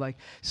GB gig. Like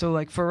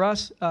for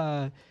us,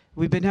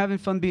 we've been having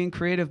fun being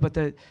creative, but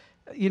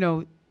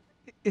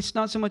it's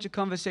not so much a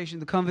conversation.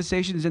 The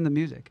conversation is in the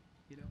music.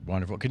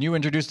 Wonderful. Can you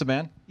introduce the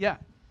band? Yeah.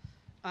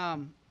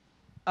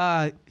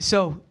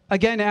 So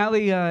again,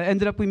 Ali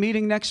ended up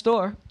meeting next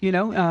door. Ali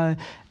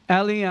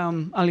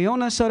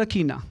Aliona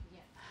Sorakina.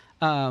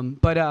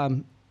 But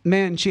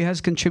man, she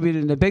has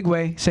contributed in a big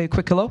way. Say a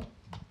quick hello.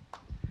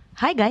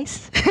 Hi,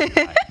 guys.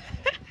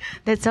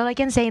 That's all I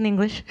can say in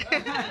English.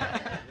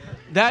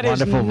 That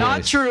is Wonderful not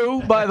voice.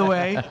 true, by the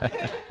way.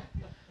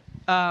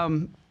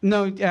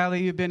 No,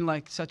 Ali, you've been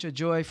like such a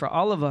joy for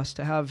all of us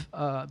to have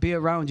be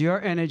around.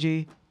 Your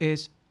energy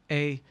is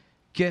a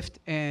gift,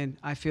 and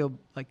I feel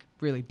like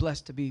really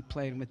blessed to be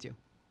playing with you.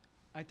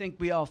 I think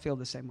we all feel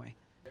the same way.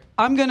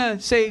 I'm gonna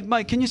say,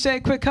 Mike, can you say a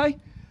quick hi?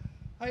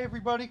 Hi,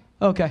 everybody.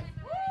 Okay.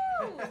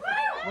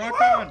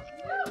 Rock on.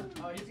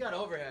 Oh, he's got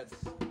overheads.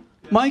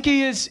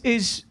 Mikey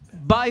is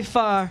by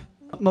far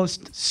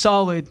most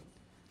solid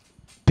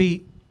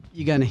beat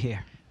you're gonna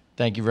hear.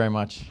 Thank you very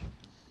much.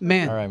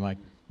 Man, All right, Mike.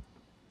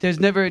 there's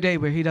never a day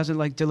where he doesn't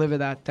like deliver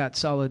that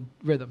solid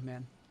rhythm,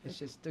 man. It's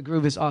just the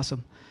groove is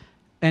awesome.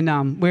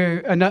 And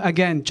we're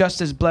again just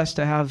as blessed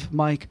to have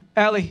Mike.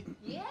 Ali,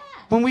 Yeah.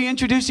 when we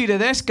introduce you to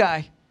this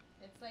guy,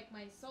 It's like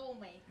my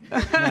soulmate.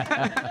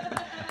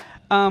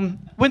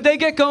 when they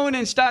get going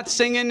and start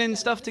singing and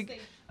stuff to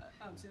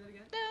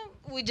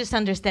We just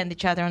understand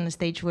each other on the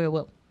stage very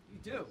well. You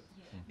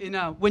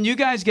do. When you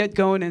guys get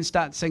going and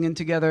start singing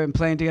together and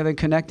playing together and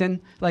connecting,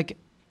 like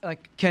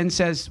Ken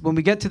says, when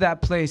we get to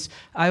that place,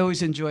 I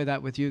always enjoy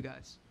that with you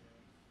guys.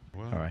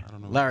 Well, All right. I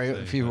don't know what Larry, to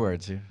say, a few but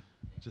words here.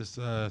 Just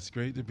it's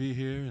great to be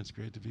here. It's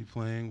great to be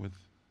playing with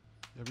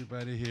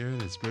everybody here.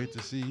 And it's great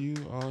to see you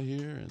all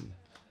here. And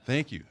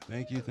thank you.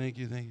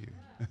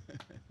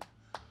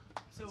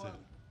 So,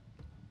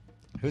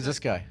 Who's this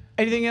guy?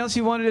 anything else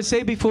you wanted to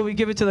say before we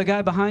give it to the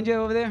guy behind you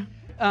over there?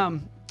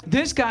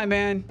 This guy,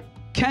 man,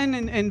 Ken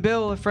and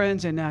Bill are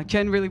friends, and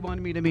Ken really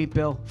wanted me to meet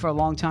Bill for a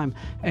long time,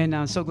 and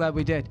I'm so glad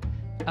we did.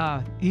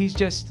 He's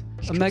just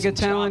a mega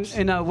talent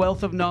and a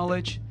wealth of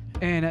knowledge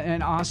and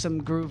an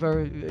awesome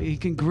groover. He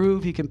can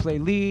groove, he can play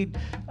lead,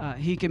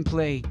 he can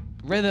play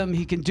rhythm,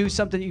 he can do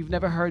something you've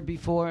never heard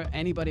before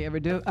anybody ever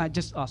do.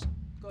 Just awesome.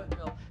 Go ahead,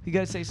 Bill. You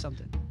gotta say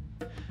something.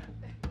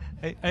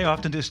 I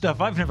often do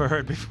stuff I've never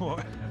heard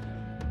before.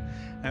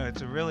 No,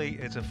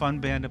 it's a fun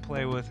band to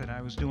play with, and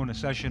I was doing a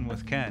session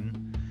with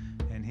Ken,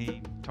 and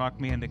he talked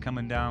me into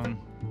coming down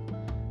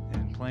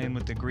and playing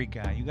with the Greek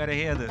guy. You got to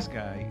hear this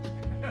guy.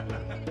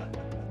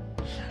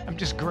 I'm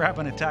just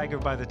grabbing a tiger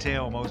by the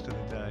tail most of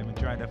the time and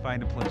trying to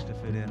find a place to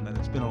fit in, but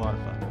it's been a lot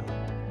of fun.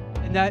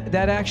 And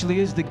that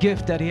actually is the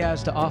gift that he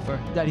has to offer,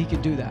 that he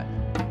can do that.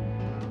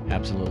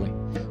 Absolutely.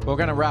 We're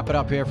going to wrap it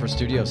up here for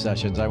studio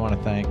sessions. I want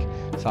to thank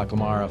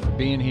Saklamara for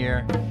being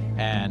here,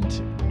 and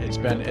it's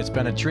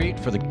been a treat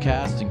for the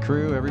cast and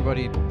crew.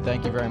 Everybody,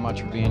 thank you very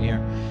much for being here.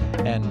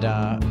 And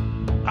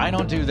I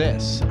don't do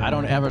this. I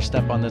don't ever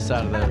step on this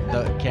side of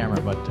the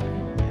camera, but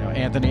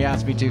Anthony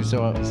asked me to,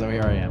 so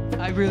here I am.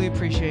 I really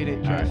appreciate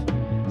it, Jeff. All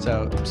right.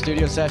 So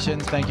studio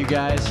sessions, thank you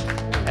guys,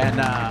 and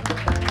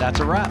that's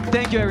a wrap.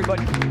 Thank you,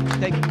 everybody.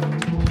 Thank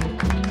you.